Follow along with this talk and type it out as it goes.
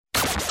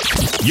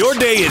Your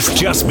day has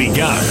just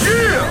begun.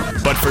 Yeah!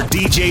 But for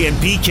DJ and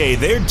PK,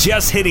 they're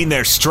just hitting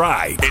their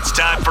stride. It's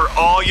time for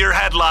all your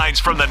headlines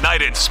from the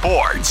night in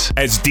sports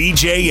as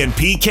DJ and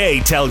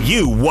PK tell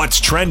you what's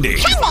trending.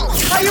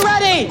 Are you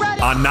ready?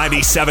 On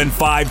 97.5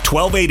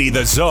 1280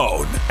 The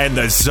Zone and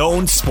The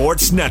Zone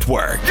Sports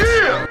Network.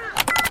 Yeah!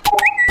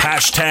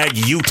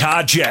 Hashtag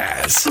Utah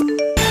Jazz.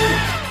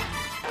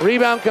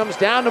 Rebound comes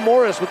down to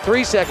Morris with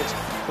 3 seconds.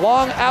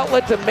 Long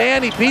outlet to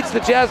Mann. He beats the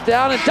Jazz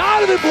down, and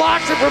Donovan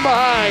blocks it from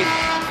behind.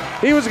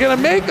 He was going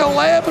to make a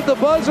layup at the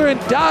buzzer, and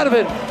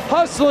Donovan,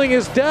 hustling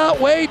his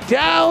way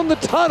down the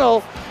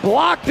tunnel,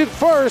 blocked it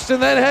first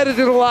and then headed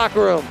to the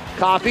locker room.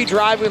 Coffey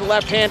driving with the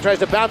left hand, tries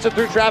to bounce it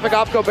through traffic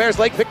off Gobert's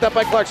leg, picked up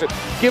by Clarkson.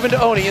 Given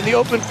to Oney in the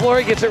open floor,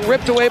 he gets it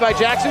ripped away by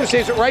Jackson, who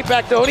saves it right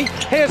back to Oney.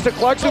 Hands to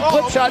Clarkson,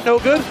 flip shot no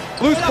good.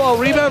 Loose ball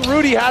rebound,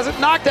 Rudy has it,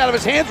 knocked out of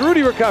his hands,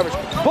 Rudy recovers.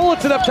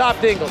 Bullets it up top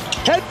to Ingles.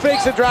 Head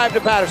fakes a drive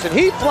to Patterson.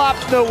 He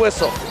flops, no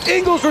whistle.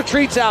 Ingles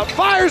retreats out,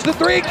 fires the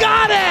three,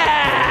 got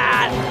it!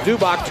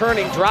 Zubac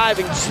turning,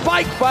 driving,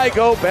 spiked by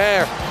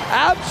Gobert.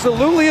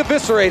 Absolutely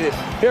eviscerated.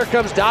 Here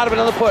comes Donovan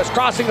on the push,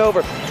 crossing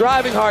over,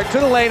 driving hard to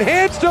the lane,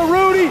 hands to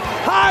Rudy,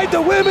 hide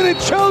the women and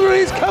children,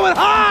 he's coming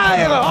high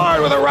and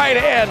hard with a right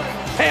hand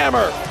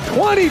hammer.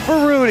 20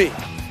 for Rudy.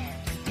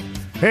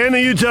 And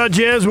the Utah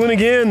Jazz win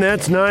again.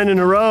 That's 9 in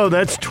a row.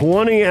 That's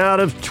 20 out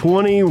of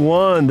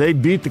 21. They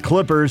beat the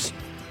Clippers.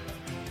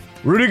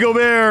 Rudy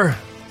Gobert,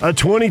 a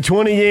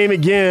 2020 game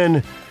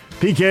again.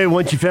 PK,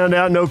 once you found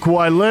out, no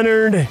Kawhi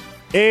Leonard.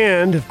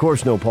 And, of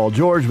course, no Paul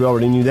George. We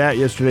already knew that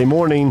yesterday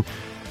morning.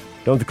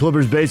 Don't the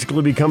Clippers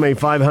basically become a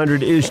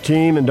 500-ish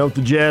team, and don't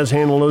the Jazz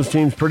handle those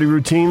teams pretty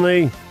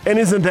routinely? And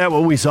isn't that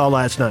what we saw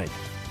last night?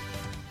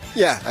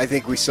 Yeah, I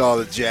think we saw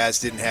the Jazz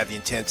didn't have the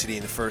intensity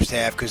in the first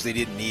half because they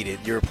didn't need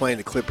it. You were playing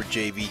the Clipper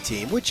JV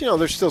team, which,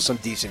 there's still some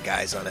decent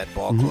guys on that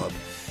ball club.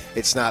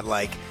 It's not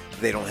like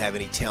they don't have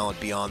any talent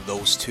beyond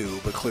those two,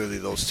 but clearly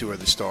those two are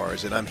the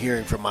stars. And I'm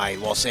hearing from my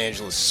Los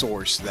Angeles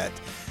source that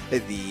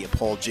the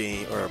Paul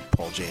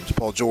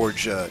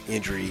George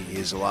injury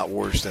is a lot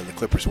worse than the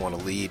Clippers want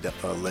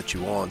to let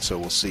you on. So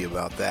we'll see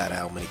about that,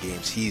 how many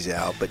games he's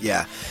out. But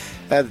yeah,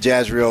 the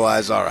Jazz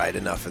realized, all right,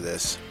 enough of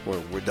this.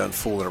 We're done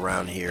fooling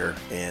around here.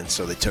 And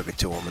so they took it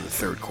to him in the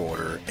third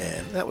quarter,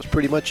 and that was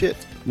pretty much it.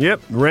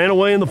 Yep, ran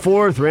away in the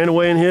fourth, ran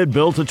away and hit,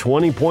 built a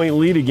 20-point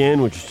lead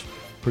again, which is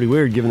pretty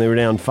weird given they were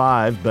down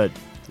 5, but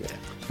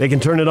they can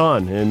turn it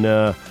on.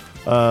 And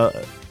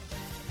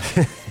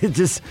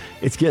it's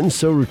getting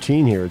so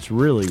routine here. It's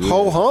really weird.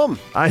 Ho-hum.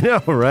 I know,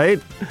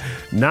 right?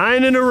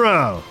 9 in a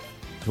row.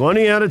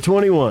 20 out of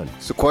 21.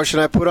 It's the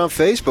question I put on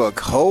Facebook.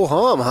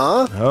 Ho-hum,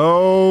 huh?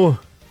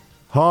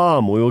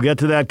 Ho-hum. We will get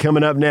to that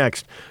coming up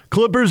next.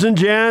 Clippers and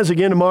Jazz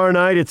again tomorrow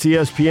night. It's the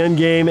ESPN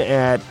game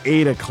at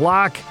 8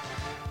 o'clock.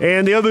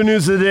 And the other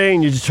news of the day,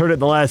 and you just heard it in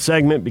the last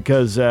segment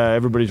because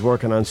everybody's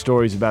working on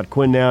stories about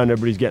Quinn now and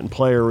everybody's getting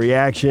player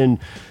reaction.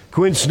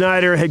 Quinn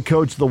Snyder, head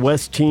coach of the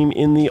West team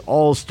in the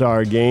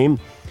All-Star game.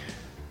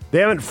 They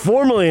haven't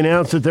formally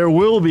announced that there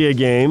will be a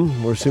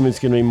game. We're assuming it's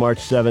going to be March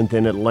 7th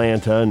in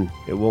Atlanta, and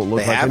it won't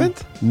look like a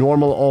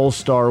normal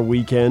All-Star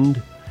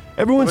weekend.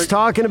 Everyone's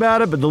talking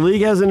about it, but the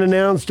league hasn't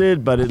announced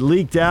it, but it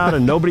leaked out,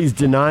 and nobody's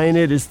denying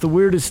it. It's the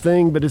weirdest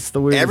thing, but it's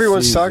the weirdest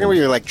Everyone's season. talking about it.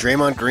 You're like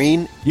Draymond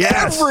Green?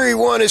 Yes.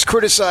 Everyone is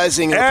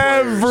criticizing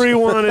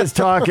Everyone is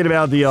talking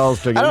about the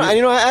All-Star game. I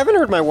haven't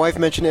heard my wife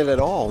mention it at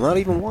all, not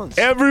even once.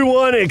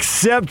 Everyone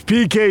except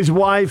PK's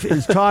wife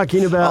is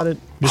talking about it.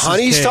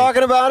 Honey's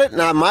talking about it?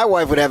 Now, my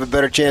wife would have a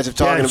better chance of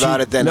talking about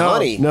it than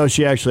Honey. No,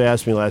 she actually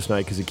asked me last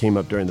night because it came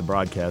up during the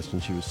broadcast,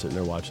 and she was sitting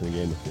there watching the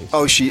game with me.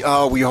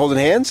 Were you holding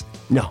hands?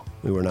 No,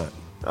 we were not.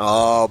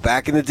 Oh,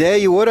 back in the day,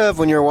 you would have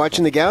when you were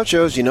watching the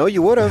Gauchos.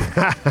 You would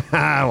have.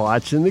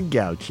 Watching the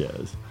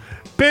Gauchos.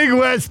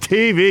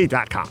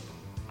 BigWestTV.com.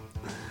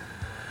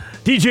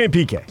 DJ and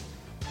PK.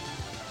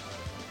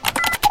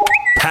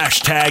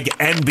 Hashtag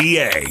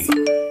NBA.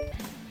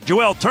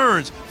 Joel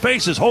turns,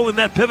 faces, holding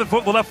that pivot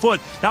foot with left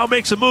foot. Now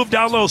makes a move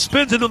down low,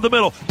 spins into the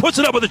middle, puts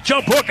it up with a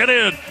jump hook and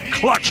in.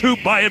 Clutch hoop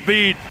by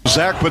Embiid.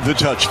 Zach with the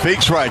touch,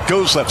 fakes right,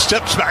 goes left,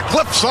 steps back,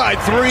 left side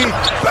three.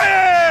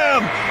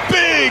 Bam!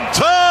 Big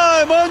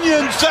time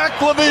onion, Zach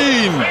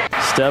LaVine.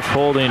 Steph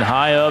holding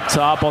high up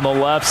top on the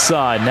left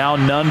side. Now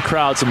Nunn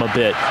crowds him a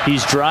bit.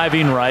 He's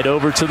driving right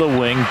over to the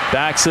wing,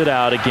 backs it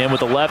out again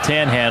with the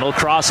left-hand handle.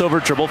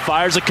 Crossover dribble,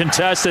 fires a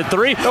contested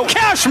three.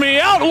 Cash me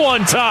out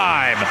one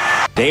time.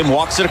 Dame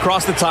walks it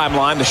across the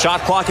timeline. The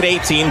shot clock at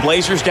 18.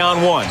 Blazers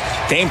down 1.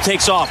 Dame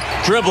takes off,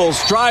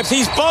 dribbles, drives.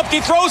 He's bumped.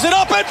 He throws it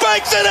up and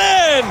banks it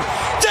in.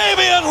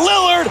 Damian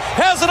Lillard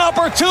has an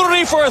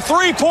opportunity for a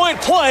three-point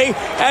play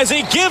as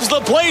he gives the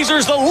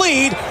Blazers the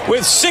lead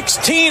with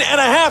 16 and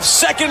a half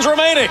seconds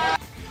remaining.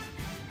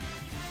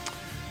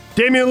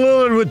 Damian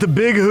Lillard with the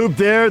big hoop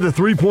there, the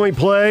three-point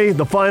play.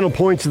 The final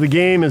points of the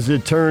game, as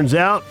it turns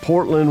out.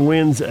 Portland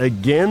wins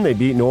again. They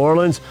beat New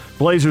Orleans.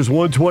 Blazers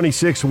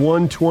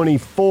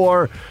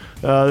 126-124.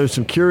 There's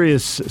some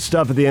curious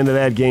stuff at the end of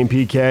that game,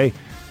 PK.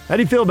 How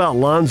do you feel about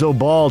Lonzo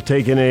Ball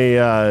taking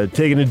a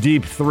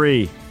deep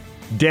three,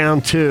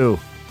 down 2?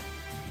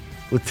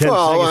 with 10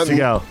 seconds to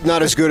go.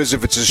 Not as good as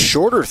if it's a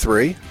shorter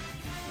three.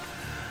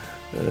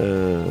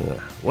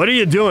 What are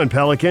you doing,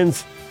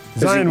 Pelicans?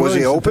 Zion was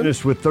he Williamson open?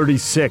 finished with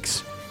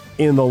 36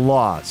 in the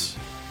loss.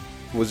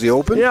 Was he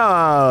open?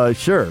 Yeah,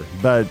 sure,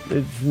 but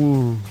it's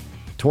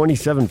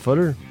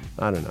 27-footer?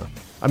 I don't know.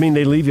 I mean,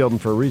 they leave you open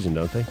for a reason,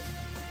 don't they?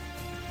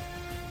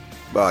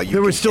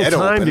 There was still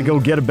time to go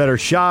get a better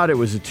shot. It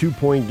was a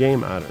 2-point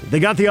game. I don't know.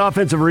 They got the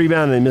offensive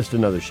rebound and they missed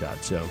another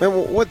shot. So, man,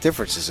 what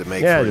difference does it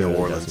make for New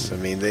Orleans? I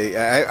mean,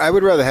 I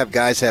would rather have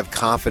guys have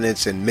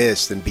confidence and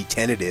miss than be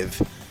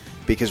tentative,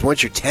 because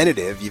once you're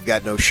tentative, you've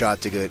got no shot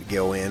to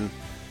go in.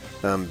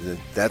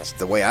 That's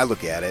the way I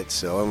look at it.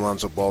 So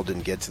Alonzo Ball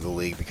didn't get to the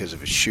league because of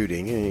his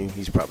shooting.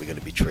 He's probably going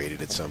to be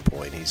traded at some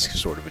point. He's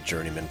sort of a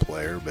journeyman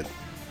player, but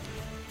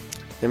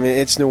I mean,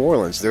 it's New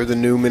Orleans. They're the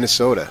new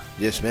Minnesota.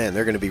 Yes, man,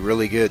 they're going to be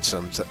really good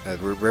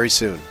very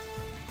soon.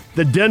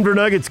 The Denver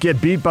Nuggets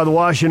get beat by the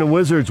Washington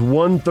Wizards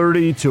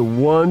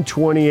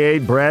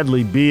 130-128.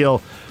 Bradley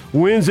Beal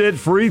wins it.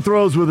 Free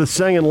throws with a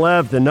second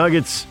left. The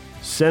Nuggets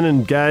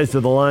sending guys to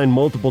the line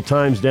multiple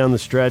times down the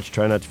stretch.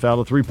 Try not to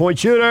foul a three-point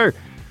shooter.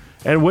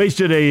 And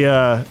wasted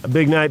a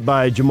big night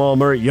by Jamal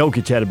Murray.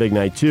 Jokic had a big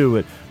night too,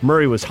 but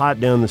Murray was hot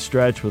down the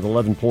stretch with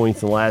 11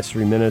 points in the last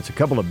 3 minutes. A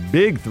couple of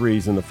big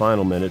threes in the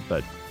final minute,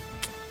 but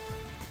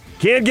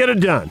can't get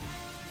it done.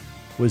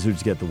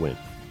 Wizards get the win.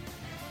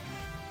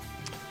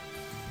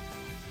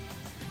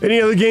 Any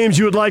other games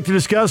you would like to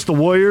discuss? The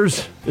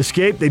Warriors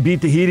escaped. They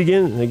beat the Heat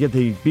again. They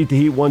beat the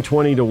Heat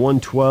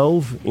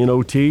 120-112 in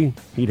OT.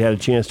 Heat had a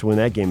chance to win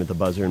that game at the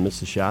buzzer and missed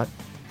the shot.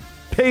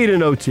 Paid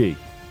in OT.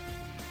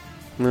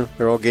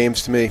 They're all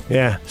games to me.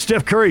 Yeah.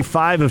 Steph Curry,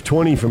 5 of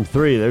 20 from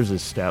 3. There's a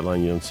stat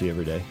line you don't see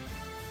every day.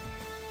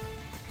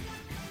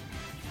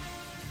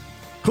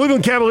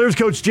 Cleveland Cavaliers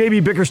coach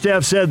J.B.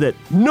 Bickerstaff said that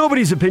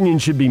nobody's opinion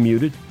should be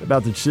muted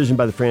about the decision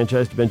by the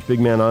franchise to bench big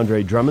man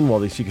Andre Drummond while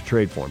they seek a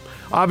trade for him.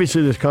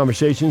 Obviously, there's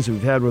conversations that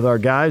we've had with our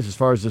guys as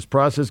far as this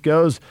process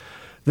goes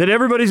that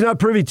everybody's not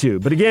privy to.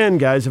 But again,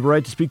 guys have a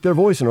right to speak their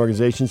voice, and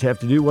organizations have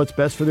to do what's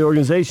best for the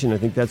organization. I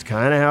think that's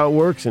kind of how it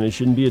works, and it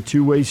shouldn't be a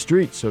two-way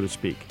street, so to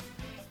speak.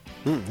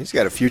 He's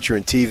got a future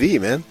in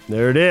TV, man.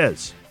 There it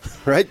is.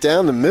 Right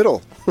down the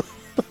middle.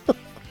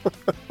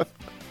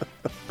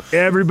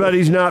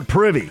 Everybody's not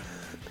privy.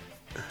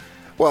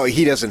 Well,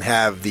 he doesn't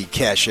have the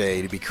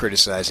cachet to be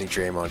criticizing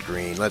Draymond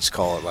Green. Let's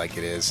call it like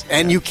it is.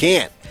 And you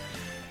can't.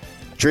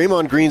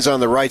 Draymond Green's on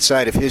the right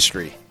side of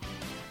history.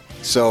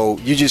 So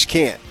you just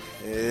can't.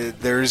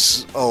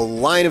 There's a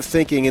line of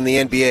thinking in the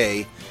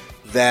NBA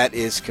that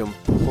is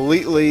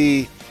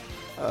completely,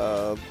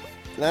 I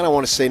don't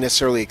want to say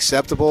necessarily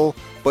acceptable,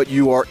 but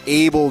you are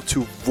able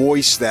to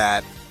voice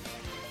that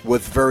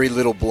with very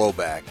little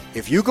blowback.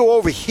 If you go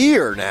over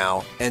here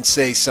now and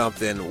say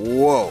something,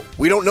 whoa,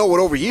 we don't know what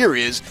over here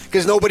is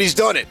because nobody's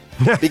done it.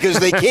 Because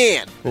they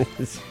can't.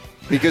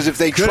 Because if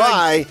they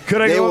try,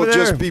 they will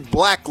just be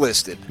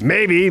blacklisted.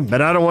 Maybe,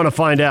 but I don't want to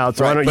find out.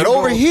 So right. I don't. But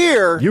over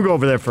here, you go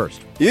over there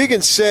first. You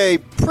can say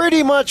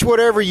pretty much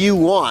whatever you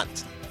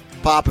want.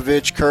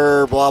 Popovich,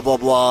 Kerr, blah, blah,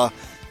 blah.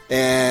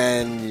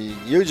 And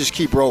you just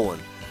keep rolling.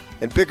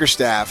 And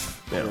Bickerstaff,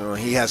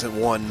 he hasn't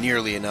won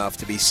nearly enough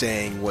to be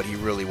saying what he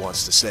really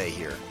wants to say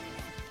here.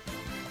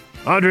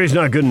 Andre's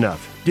not good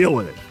enough. Deal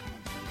with it.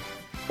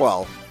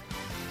 Well,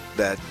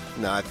 I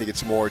think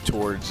it's more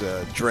towards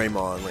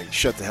Draymond, like,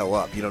 shut the hell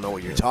up. You don't know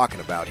what you're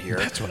talking about here.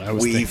 That's what I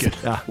was thinking.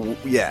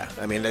 Yeah,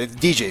 I mean,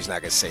 DJ's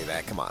not going to say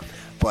that. Come on.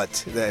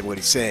 But what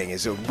he's saying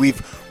is that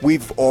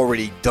we've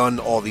already done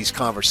all these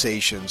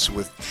conversations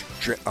with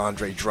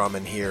Andre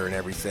Drummond here and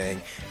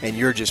everything, and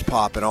you're just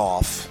popping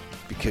off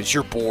because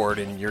you're bored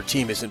and your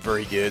team isn't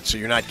very good, so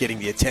you're not getting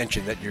the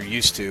attention that you're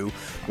used to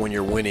when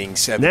you're winning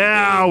 7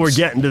 Now games. We're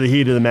getting to the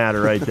heat of the matter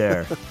right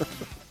there.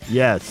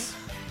 Yes.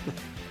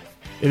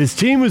 If his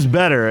team was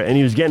better and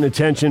he was getting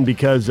attention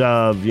because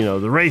of,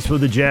 the race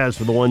with the Jazz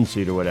for the 1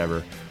 seed or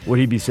whatever, would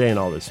he be saying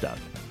all this stuff?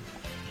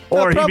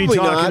 Or he'd be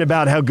talking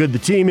about how good the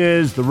team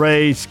is, the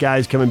race,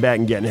 guys coming back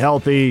and getting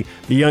healthy,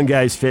 the young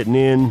guys fitting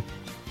in?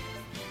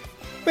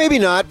 Maybe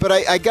not, but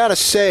I got to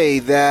say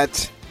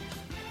that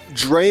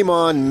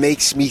Draymond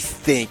makes me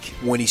think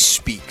when he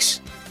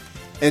speaks.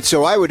 And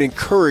so I would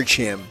encourage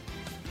him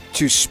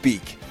to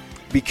speak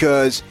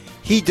because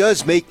he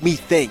does make me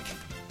think.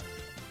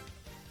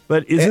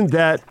 But isn't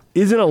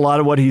a lot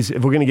of what if we're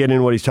going to get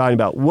into what he's talking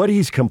about, what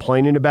he's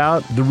complaining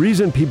about, the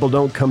reason people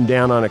don't come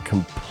down on it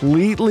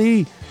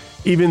completely,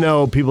 even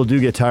though people do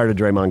get tired of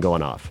Draymond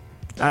going off.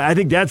 I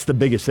think that's the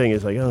biggest thing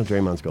is like, oh,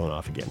 Draymond's going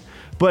off again.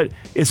 But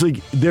it's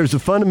like there's a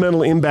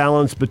fundamental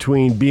imbalance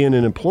between being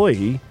an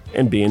employee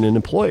and being an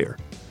employer.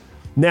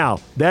 Now,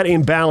 that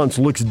imbalance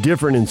looks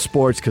different in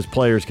sports because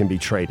players can be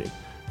traded,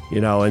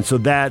 and so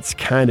that's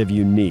kind of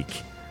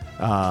unique.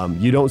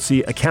 You don't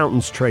see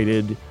accountants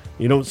traded.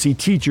 You don't see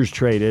teachers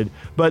traded,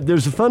 but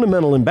there's a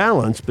fundamental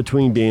imbalance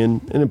between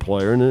being an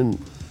employer and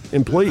an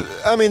employee.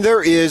 I mean,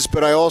 there is,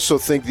 but I also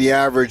think the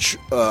average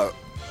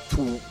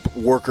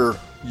worker,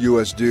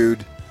 U.S.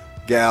 dude,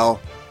 gal,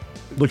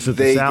 looks at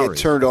the they salaries. get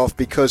turned off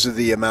because of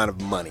the amount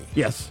of money.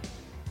 Yes.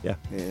 Yeah.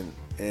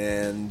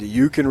 and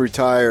you can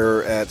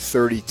retire at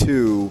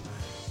 32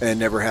 and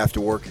never have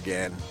to work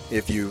again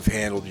if you've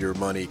handled your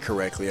money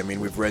correctly. I mean,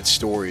 we've read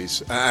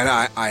stories,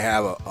 and I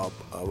have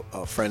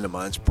a friend of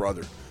mine's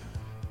brother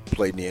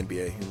played in the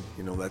NBA,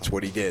 and that's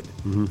what he did.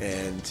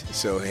 And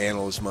so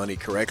handle his money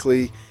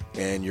correctly,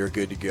 and you're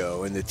good to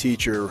go. And the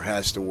teacher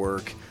has to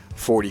work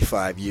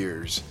 45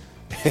 years.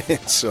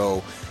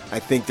 So I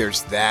think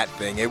there's that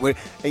thing.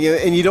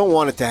 And you don't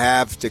want it to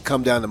have to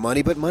come down to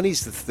money, but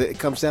money's it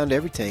comes down to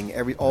everything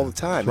all the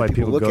time. Why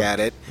people look at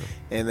it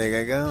and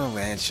they go, "Oh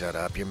man, shut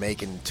up! You're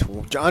making."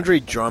 Andre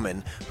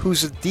Drummond,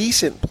 who's a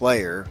decent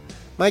player,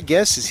 my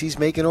guess is he's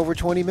making over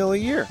 $20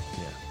 million a year.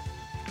 Yeah.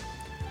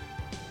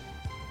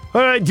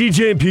 All right,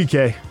 DJ and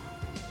PK.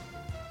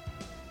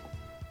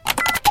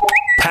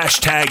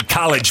 Hashtag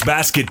college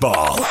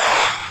basketball.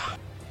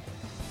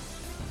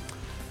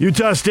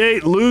 Utah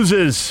State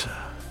loses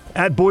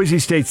at Boise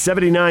State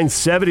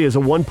 79-70 as a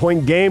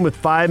 1-point game with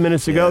 5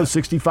 minutes to go,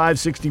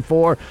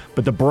 65-64.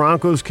 But the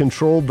Broncos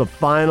controlled the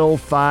final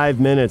 5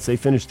 minutes. They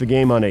finished the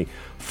game on a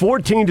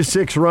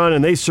 14-6 run,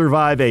 and they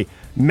survive a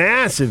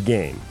massive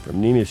game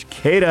from Neemias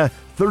Queta,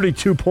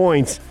 32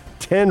 points,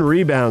 10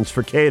 rebounds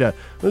for Queta.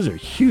 Those are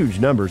huge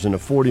numbers in a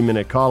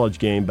 40-minute college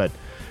game, but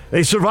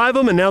they survive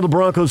them, and now the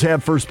Broncos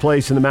have first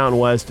place in the Mountain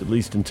West, at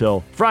least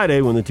until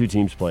Friday when the two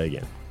teams play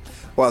again.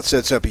 Well, it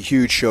sets up a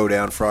huge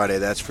showdown Friday,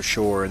 that's for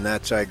sure. And I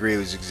agree,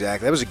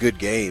 that was a good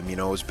game.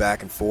 It was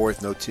back and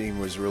forth. No team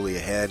was really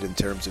ahead in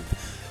terms of,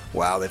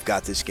 wow, they've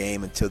got this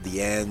game until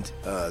the end.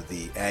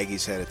 The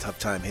Aggies had a tough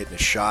time hitting a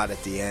shot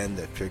at the end,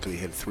 particularly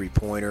hit a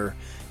three-pointer.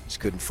 Just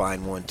couldn't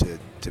find one to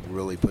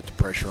really put the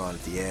pressure on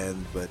at the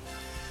end. But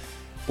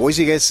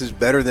Boise, I guess, is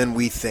better than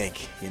we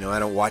think. I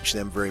don't watch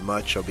them very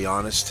much, I'll be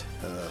honest.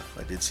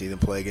 I did see them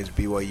play against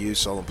BYU,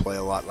 saw them play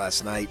a lot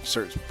last night,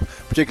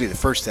 particularly the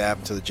first half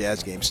until the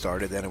Jazz game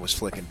started. Then it was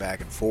flicking back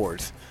and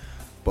forth.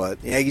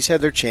 But the Aggies had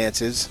their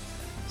chances,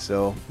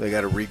 so they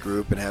got to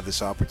regroup and have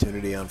this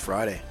opportunity on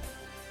Friday.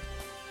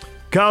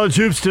 College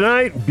hoops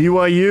tonight.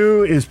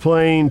 BYU is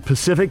playing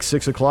Pacific,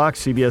 6 o'clock,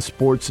 CBS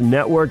Sports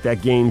Network.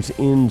 That game's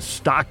in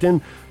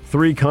Stockton.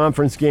 3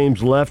 conference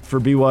games left for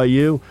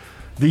BYU.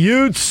 The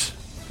Utes,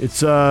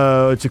 it's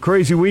a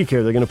crazy week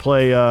here. They're going to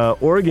play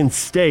Oregon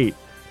State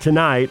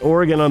tonight,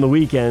 Oregon on the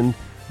weekend.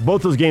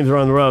 Both those games are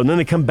on the road. And then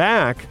they come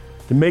back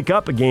to make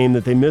up a game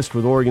that they missed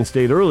with Oregon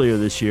State earlier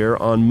this year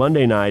on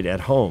Monday night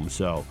at home.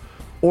 So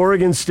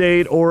Oregon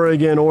State,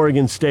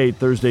 Oregon State,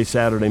 Thursday,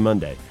 Saturday,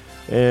 Monday.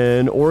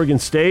 And Oregon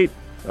State,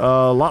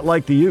 a lot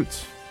like the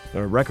Utes,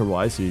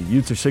 record-wise. The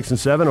Utes are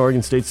 6-7,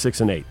 Oregon State's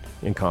 6-8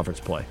 in conference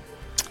play.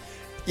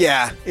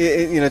 Yeah,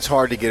 it's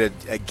hard to get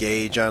a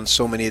gauge on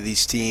so many of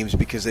these teams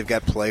because they've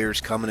got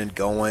players coming and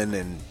going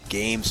and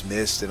games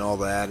missed and all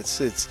that.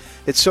 It's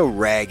so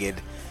ragged.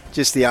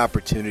 Just the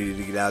opportunity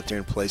to get out there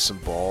and play some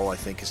ball, I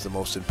think, is the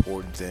most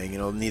important thing.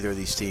 Neither of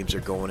these teams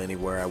are going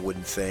anywhere, I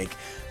wouldn't think.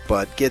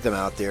 But get them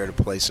out there to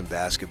play some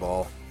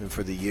basketball. And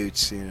for the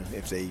Utes,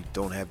 if they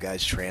don't have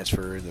guys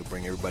transfer, they'll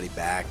bring everybody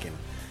back. And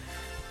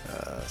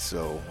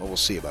so we'll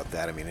see about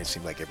that. I mean, it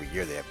seems like every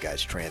year they have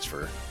guys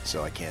transfer,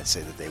 so I can't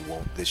say that they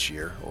won't this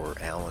year. Or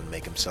Allen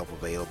make himself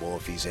available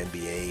if he's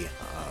NBA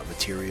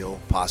material,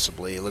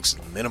 possibly. It looks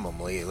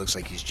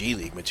like he's G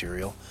League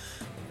material.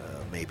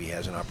 Maybe he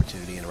has an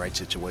opportunity in the right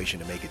situation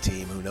to make a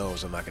team. Who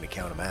knows? I'm not going to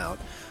count him out.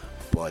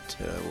 But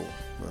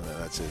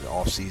that's an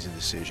off-season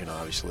decision,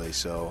 obviously.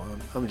 So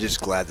I'm just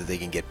glad that they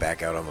can get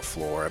back out on the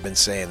floor. I've been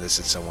saying this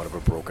is somewhat of a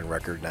broken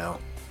record now.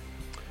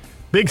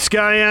 Big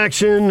Sky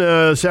action.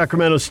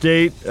 Sacramento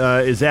State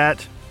is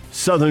at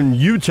Southern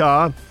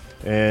Utah,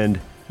 and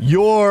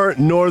your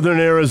Northern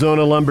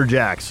Arizona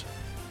Lumberjacks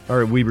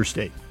are at Weber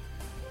State.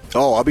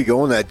 Oh, I'll be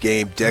going that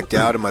game decked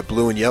out in my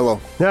blue and yellow.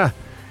 Yeah.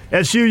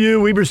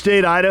 SUU, Weber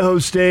State, Idaho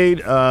State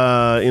in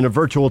a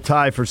virtual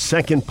tie for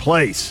second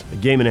place. A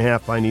game and a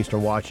half behind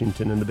Eastern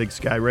Washington in the Big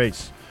Sky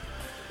race.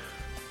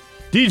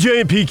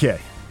 DJ and PK.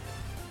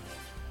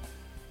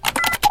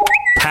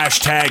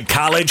 Hashtag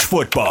college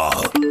football.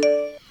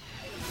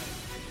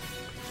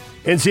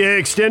 NCAA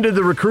extended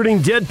the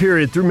recruiting dead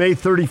period through May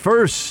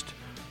 31st.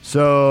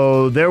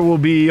 So there will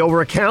be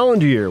over a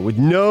calendar year with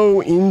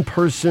no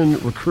in-person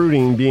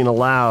recruiting being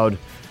allowed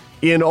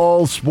in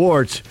all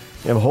sports.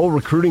 You have whole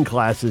recruiting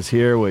classes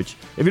here, which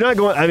if you're not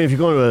going, if you're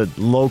going to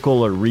a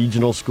local or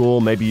regional school,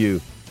 maybe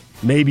you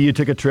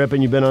took a trip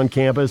and you've been on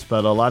campus,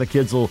 but a lot of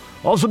kids will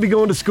also be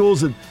going to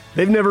schools that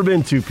they've never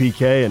been to,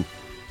 PK, and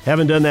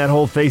haven't done that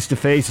whole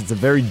face-to-face. It's a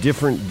very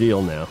different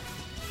deal now.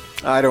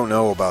 I don't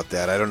know about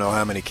that. I don't know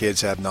how many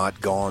kids have not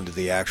gone to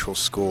the actual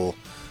school.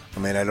 I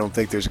mean, I don't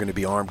think there's going to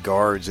be armed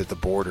guards at the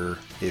border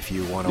if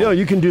you want to.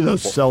 You can do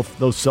those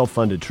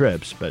self-funded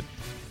trips, but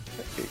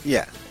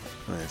yeah.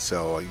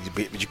 So,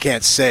 but you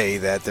can't say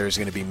that there's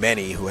going to be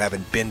many who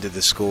haven't been to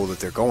the school that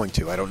they're going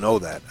to. I don't know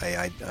that.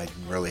 I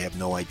really have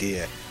no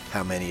idea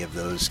how many of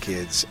those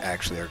kids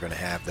actually are going to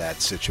have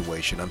that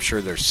situation. I'm sure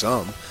there's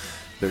some.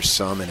 There's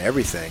some in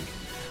everything.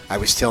 I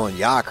was telling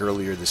Yak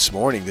earlier this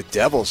morning, the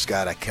Devils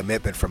got a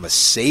commitment from a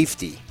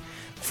safety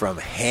from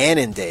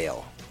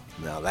Hannondale.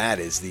 Now that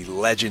is the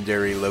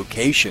legendary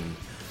location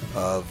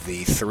of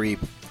the three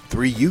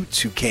Utes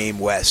who came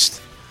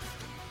west.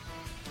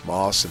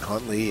 Moss and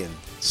Huntley and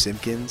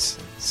Simpkins.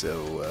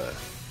 So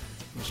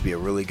must be a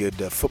really good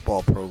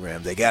football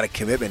program. They got a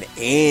commitment,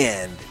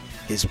 and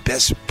his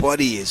best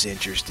buddy is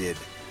interested.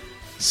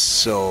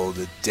 So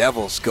the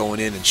Devils going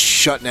in and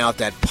shutting out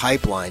that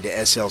pipeline to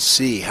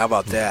SLC. How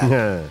about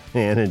that?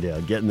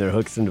 Annandale getting their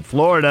hooks into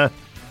Florida.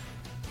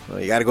 Well,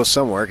 you got to go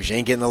somewhere because you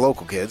ain't getting the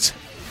local kids.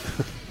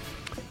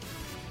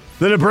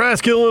 The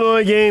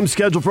Nebraska-Illinois game,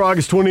 scheduled for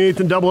August 28th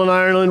in Dublin,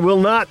 Ireland,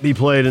 will not be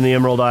played in the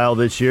Emerald Isle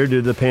this year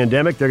due to the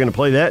pandemic. They're going to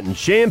play that in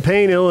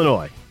Champaign,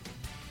 Illinois.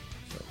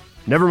 So,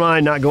 never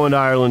mind not going to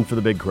Ireland for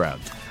the big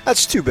crowd.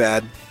 That's too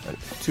bad.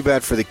 Too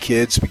bad for the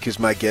kids, because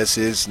my guess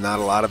is not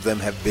a lot of them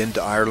have been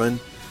to Ireland.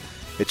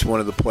 It's one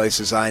of the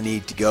places I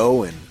need to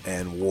go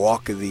and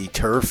walk the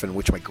turf in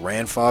which my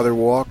grandfather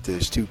walked.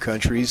 There's two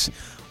countries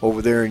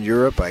over there in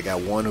Europe. I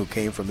got one who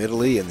came from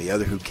Italy and the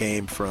other who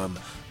came from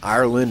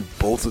Ireland.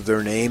 Both of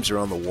their names are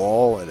on the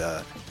wall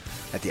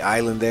at the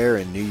island there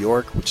in New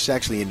York, which is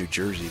actually in New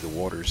Jersey, the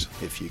waters,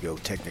 if you go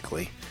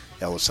technically,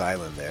 Ellis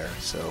Island there.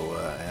 So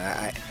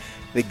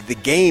the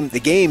game's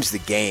the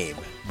game,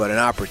 but an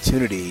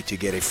opportunity to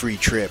get a free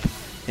trip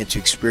and to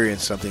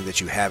experience something that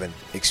you haven't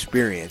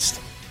experienced.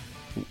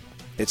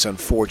 It's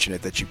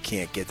unfortunate that you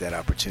can't get that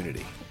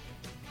opportunity.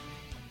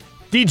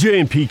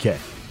 DJ and PK.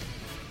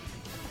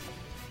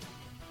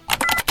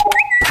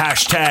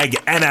 Hashtag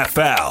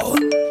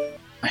NFL.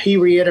 He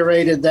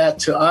reiterated that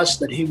to us,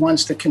 that he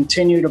wants to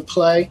continue to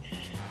play.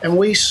 And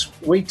we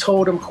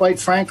told him, quite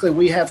frankly,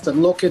 we have to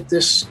look at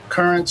this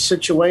current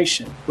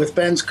situation. With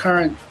Ben's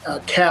current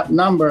cap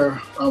number,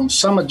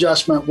 some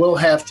adjustment will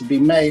have to be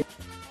made.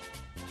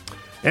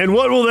 And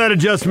what will that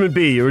adjustment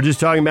be? You were just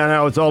talking about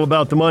how it's all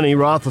about the money.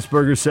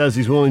 Roethlisberger says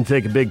he's willing to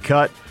take a big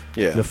cut.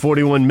 Yeah. The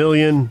 $41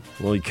 million,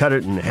 will he cut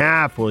it in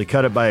half? Will he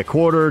cut it by a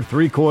quarter,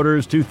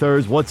 3/4,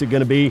 2/3? What's it going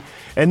to be?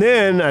 And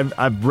then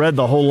I've read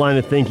the whole line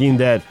of thinking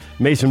that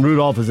Mason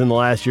Rudolph is in the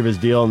last year of his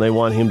deal, and they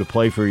want him to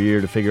play for a year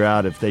to figure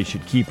out if they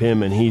should keep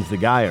him and he's the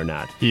guy or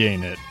not. He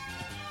ain't it.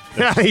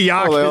 They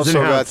also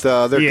got the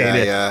other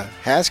guy,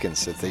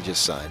 Haskins, that they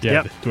just signed.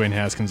 Yeah, Dwayne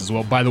Haskins as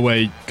well. By the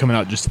way, coming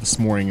out just this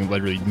morning,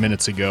 literally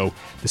minutes ago,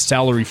 the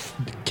salary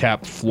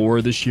cap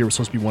floor this year was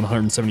supposed to be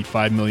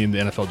 $175 million. The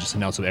NFL just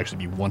announced it would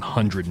actually be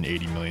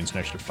 $180 million, so an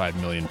extra $5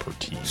 million per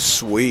team.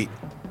 Sweet.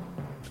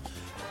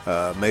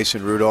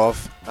 Mason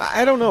Rudolph,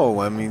 I don't know.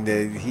 I mean,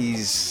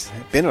 he's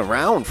been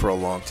around for a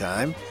long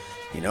time.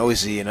 You know,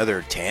 is he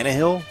another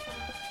Tannehill?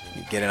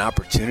 You get an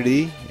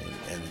opportunity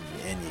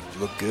and you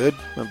look good,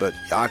 but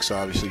Yock's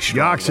obviously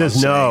strong. Yock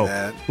says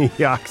no.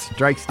 Yock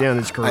strikes down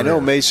his career. I know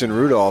Mason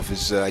Rudolph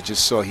is. I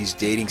just saw he's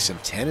dating some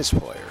tennis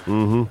player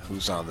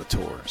who's on the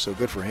tour, so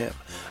good for him.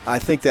 I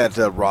think that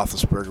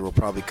Roethlisberger will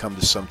probably come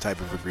to some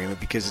type of agreement,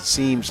 because it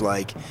seems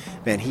like,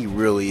 man, he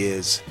really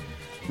is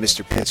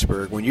Mr.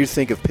 Pittsburgh. When you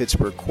think of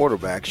Pittsburgh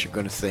quarterbacks, you're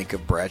going to think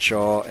of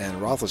Bradshaw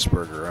and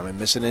Roethlisberger. Am I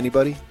missing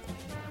anybody?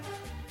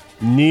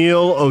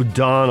 Neil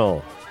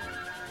O'Donnell.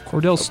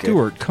 Cordell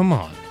Stewart, come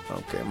on.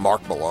 Okay,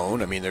 Mark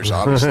Malone. I mean, there's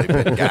obviously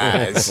been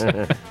guys.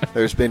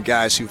 There's been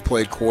guys who've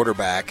played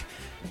quarterback.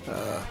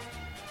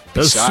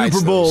 Those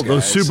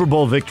Super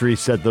Bowl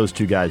victories set those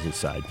two guys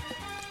aside.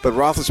 But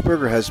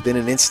Roethlisberger has been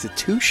an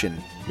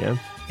institution. Yeah.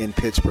 In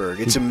Pittsburgh.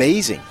 It's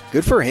amazing.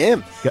 Good for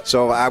him. Yep.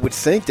 So I would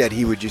think that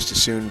he would just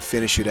as soon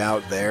finish it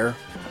out there.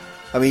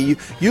 I mean,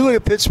 you look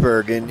at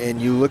Pittsburgh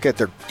and you look at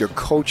their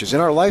coaches. In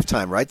our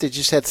lifetime, right, they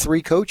just had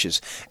 3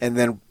 coaches. And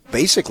then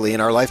basically in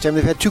our lifetime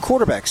they've had 2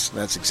 quarterbacks.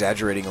 That's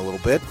exaggerating a little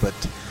bit, but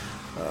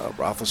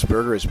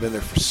Roethlisberger has been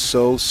there for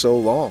so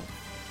long.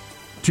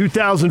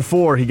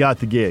 2004 he got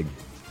the gig.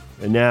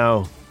 And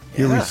now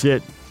here we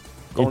sit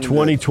in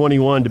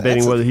 2021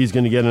 debating whether he's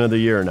going to get another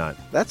year or not.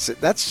 That's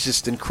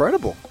just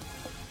incredible.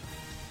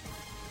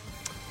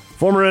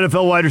 Former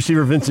NFL wide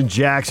receiver Vincent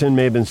Jackson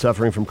may have been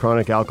suffering from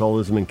chronic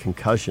alcoholism and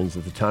concussions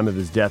at the time of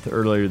his death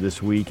earlier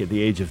this week at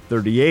the age of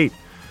 38,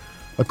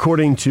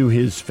 according to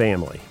his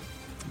family.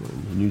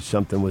 He knew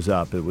something was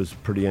up. It was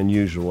pretty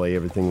unusual the way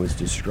everything was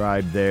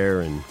described there,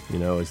 and, you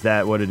know, is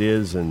that what it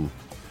is? And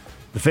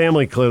the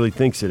family clearly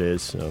thinks it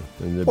is. So,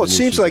 well, it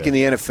seems like in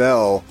the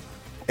NFL,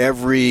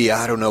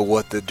 I don't know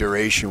what the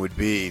duration would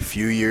be,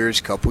 few years,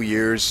 couple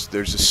years,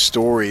 there's a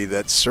story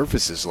that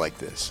surfaces like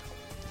this.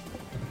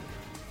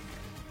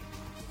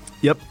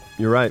 Yep,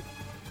 you're right.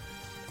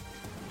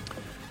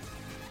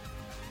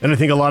 And I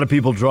think a lot of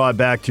people draw it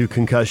back to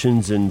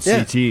concussions and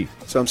CT.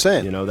 That's what I'm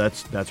saying. You know,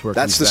 that's where it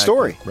that's comes the back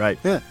story. To. Right.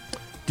 Yeah.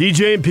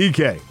 DJ and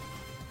PK.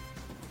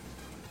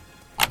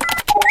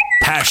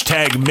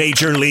 Hashtag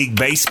Major League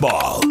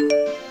Baseball.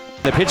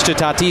 The pitch to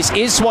Tatis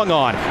is swung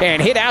on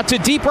and hit out to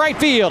deep right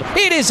field.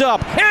 It is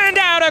up and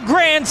out, a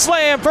grand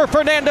slam for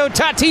Fernando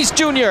Tatis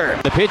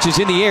Jr. The pitch is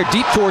in the air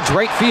deep towards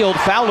right field.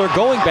 Fowler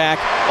going back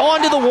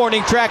onto the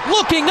warning track,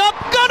 looking up,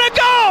 gonna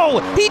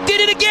go! He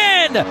did it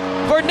again!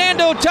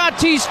 Fernando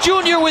Tatis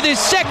Jr. with his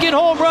second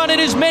home run in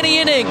as many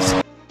innings.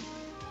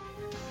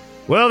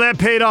 Well, that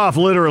paid off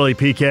literally,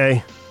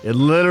 PK. It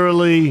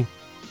literally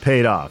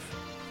paid off.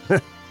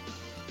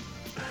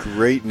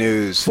 Great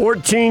news.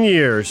 14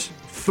 years,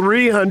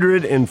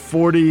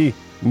 $340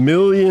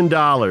 million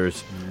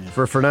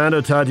for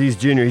Fernando Tatis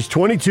Jr. He's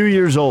 22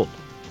 years old.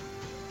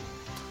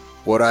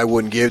 What I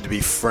wouldn't give to be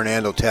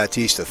Fernando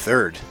Tatis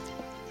III.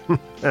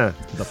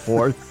 The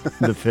fourth,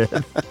 the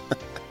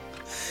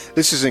fifth.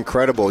 This is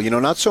incredible.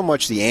 Not so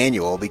much the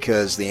annual,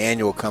 because the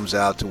annual comes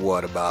out to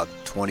what, about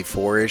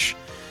 24-ish?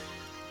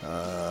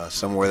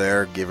 Somewhere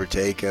there, give or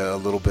take a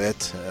little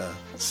bit.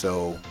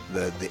 So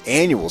the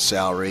annual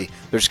salary,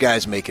 there's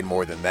guys making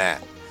more than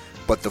that.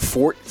 But the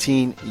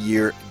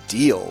 14-year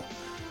deal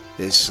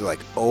is like,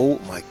 oh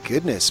my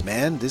goodness,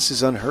 man, this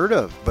is unheard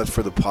of. But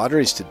for the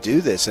Padres to do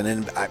this, and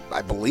then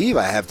I believe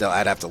I'd have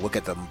to look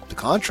at the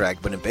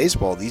contract, but in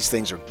baseball, these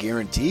things are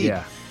guaranteed.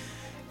 Yeah.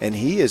 And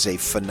he is a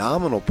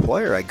phenomenal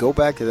player. I go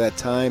back to that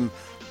time,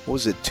 what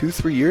was it,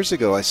 2-3 years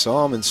ago, I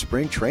saw him in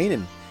spring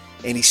training,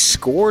 and he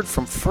scored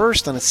from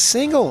first on a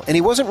single, and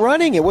he wasn't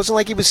running. It wasn't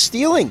like he was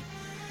stealing.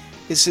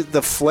 It's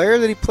the flair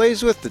that he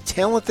plays with, the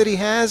talent that he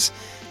has.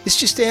 It's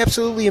just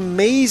absolutely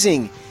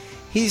amazing.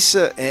 He's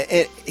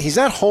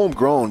not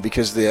homegrown,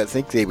 because I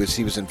think he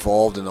was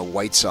involved in a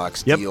White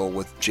Sox deal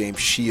with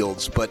James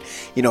Shields, but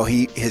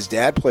his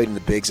dad played in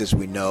the bigs, as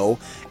we know,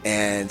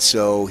 and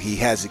so he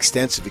has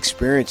extensive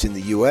experience in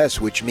the U.S.,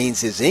 which means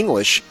his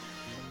English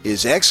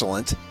is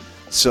excellent.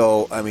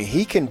 So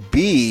he can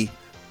be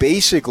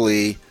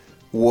basically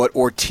what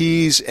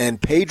Ortiz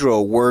and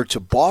Pedro were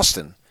to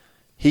Boston.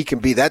 He can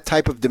be that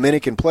type of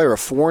Dominican player, a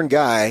foreign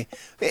guy,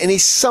 and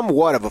he's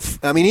somewhat of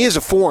he is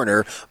a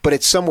foreigner, but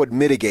it's somewhat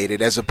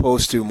mitigated, as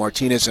opposed to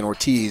Martinez and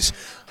Ortiz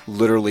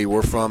literally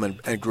were from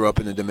and grew up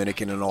in the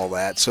Dominican and all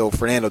that. So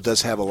Fernando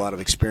does have a lot of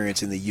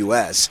experience in the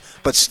U.S.,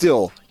 but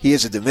still, he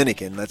is a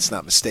Dominican. Let's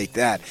not mistake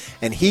that.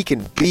 And he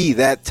can be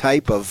that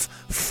type of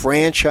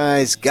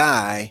franchise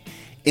guy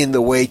in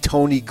the way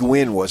Tony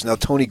Gwynn was. Now,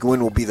 Tony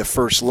Gwynn will be the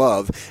first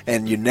love,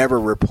 and you never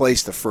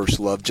replace the first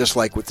love, just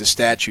like with the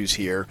statues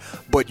here,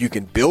 but you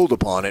can build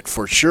upon it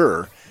for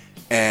sure.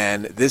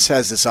 And this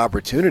has this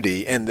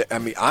opportunity. And,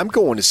 I'm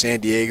going to San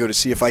Diego to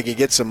see if I can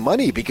get some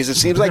money, because it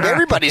seems like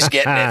everybody's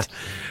getting it.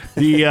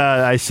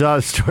 I saw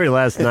a story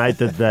last night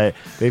that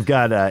they've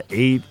got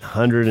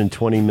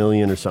 $820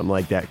 million or something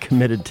like that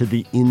committed to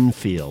the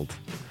infield.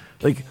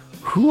 Like,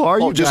 who are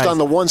you guys? Just on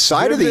the one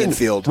side of the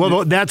infield.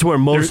 Well, that's where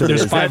most of it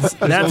is. That's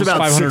about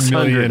 $500 $600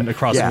 million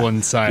across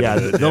one side. Yeah,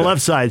 of it. The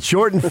left side,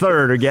 short and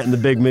third, are getting the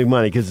big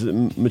money, because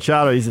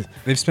Machado,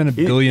 they've spent $1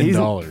 billion.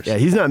 Yeah,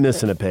 he's not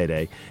missing a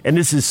payday. And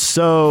this is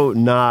so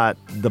not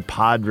the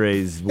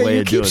Padres' way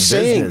of doing business. You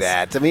keep saying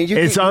that.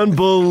 It's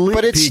unbelievable.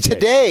 But it's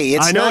today.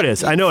 I know it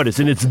is.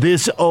 And it's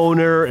this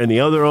owner and the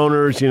other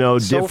owners,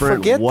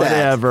 different,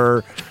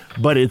 whatever.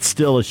 That. But it's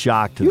still a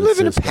shock to the system. You live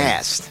in the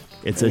past.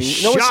 It's a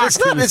shock.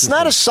 It's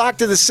not a shock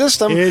to the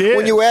system. It is.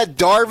 When you add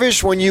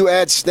Darvish, when you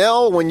add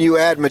Snell, when you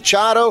add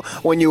Machado,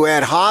 when you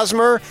add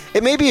Hosmer,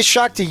 it may be a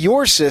shock to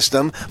your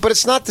system, but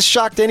it's not the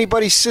shock to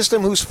anybody's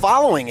system who's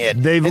following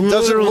it. They've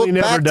literally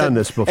never done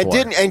this before.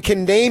 And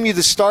can name you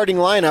the starting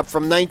lineup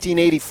from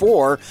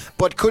 1984,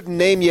 but couldn't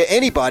name you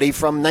anybody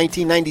from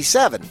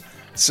 1997.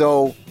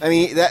 So,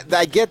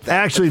 I get that.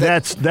 Actually,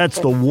 that's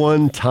the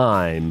one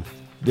time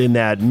in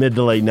that mid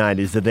to late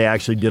 90s that they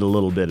actually did a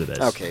little bit of this.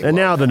 Okay, and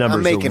now the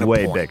numbers are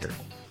way bigger.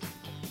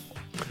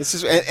 This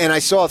is, and I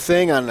saw a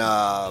thing on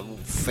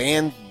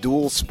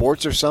FanDuel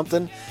Sports or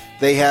something.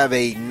 They have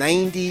a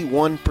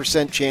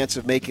 91% chance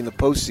of making the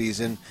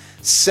postseason,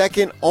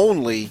 second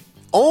only,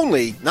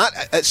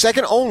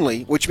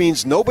 which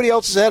means nobody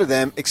else is ahead of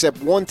them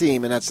except one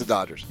team, and that's the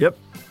Dodgers. Yep.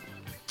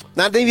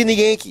 Not even the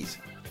Yankees.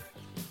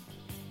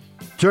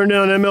 Turned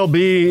on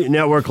MLB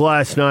Network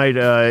last night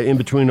in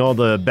between all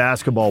the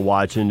basketball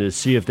watching to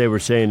see if they were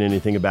saying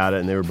anything about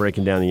it, and they were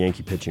breaking down the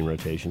Yankee pitching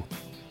rotation.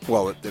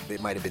 Well,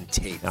 it might have been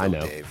taped, I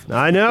know. Dave.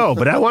 I know,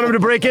 but I want them to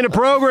break into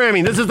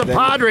programming. This is the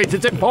Padres.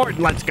 It's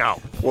important. Let's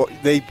go. Well,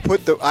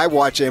 I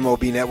watch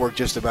MLB Network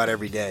just about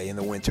every day in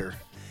the winter.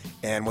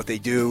 And what they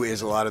do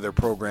is a lot of their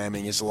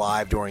programming is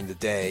live during the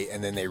day,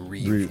 and then they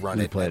rerun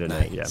it at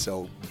night. Yeah.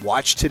 So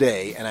watch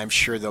today, and I'm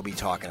sure they'll be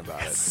talking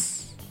about it.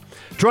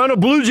 Toronto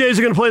Blue Jays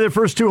are going to play their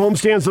first two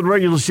homestands of the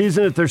regular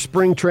season at their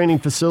spring training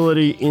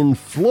facility in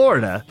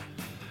Florida.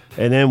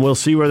 And then we'll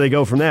see where they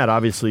go from that.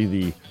 Obviously,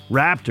 the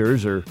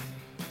Raptors are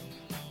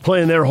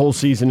playing their whole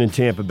season in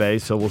Tampa Bay,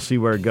 so we'll see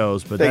where it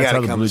goes. But that's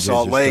how the Blue Jays are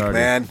starting. They got to come to Salt Lake,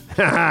 man.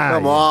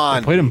 Come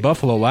on. They played in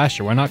Buffalo last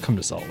year. Why not come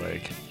to Salt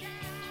Lake?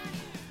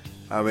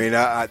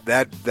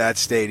 That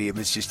stadium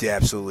is just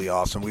absolutely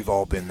awesome. We've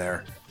all been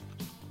there.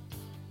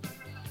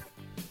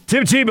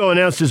 Tim Tebow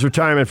announced his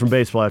retirement from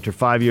baseball after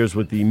 5 years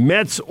with the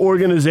Mets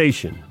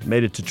organization.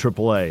 Made it to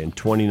AAA in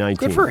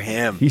 2019. Good for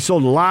him. He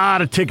sold a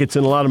lot of tickets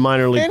in a lot of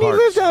minor league parks. And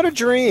he lived out a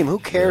dream. Who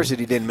cares that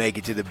he didn't make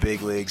it to the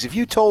big leagues? If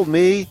you told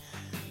me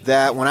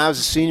that when I was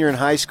a senior in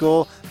high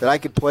school that I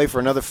could play for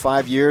another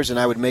 5 years and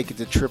I would make it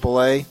to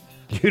AAA,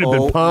 you'd have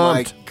been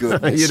pumped. My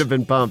goodness. You'd have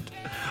been pumped.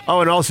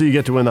 Oh, and also you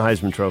get to win the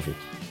Heisman Trophy.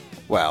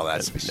 Well,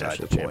 that's beside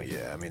the point.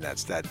 Yeah, I mean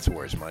that's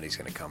where his money's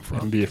going to come from.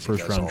 And be a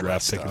first-round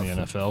draft pick in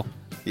the NFL.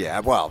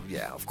 Yeah, well,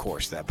 yeah, of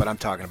course that. But I'm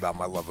talking about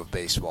my love of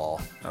baseball.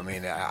 I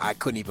mean, I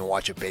couldn't even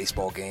watch a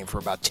baseball game for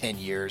about 10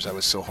 years. I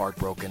was so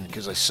heartbroken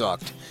because I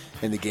sucked,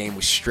 and the game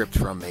was stripped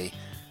from me.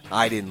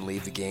 I didn't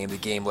leave the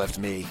game left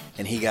me,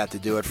 and he got to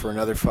do it for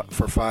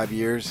for 5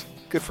 years.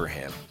 Good for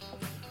him.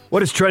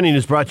 What is Trending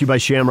is brought to you by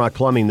Shamrock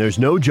Plumbing. There's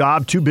no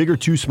job too big or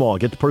too small.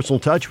 Get the personal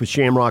touch with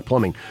Shamrock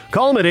Plumbing.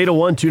 Call them at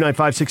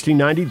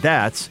 801-295-1690.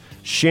 That's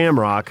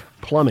Shamrock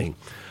Plumbing.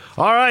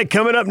 All right,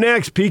 coming up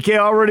next, PK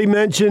already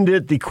mentioned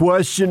it, the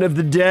question of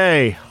the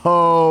day.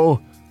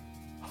 Ho,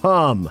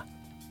 hum.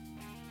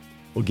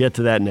 We'll get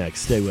to that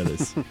next. Stay with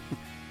us.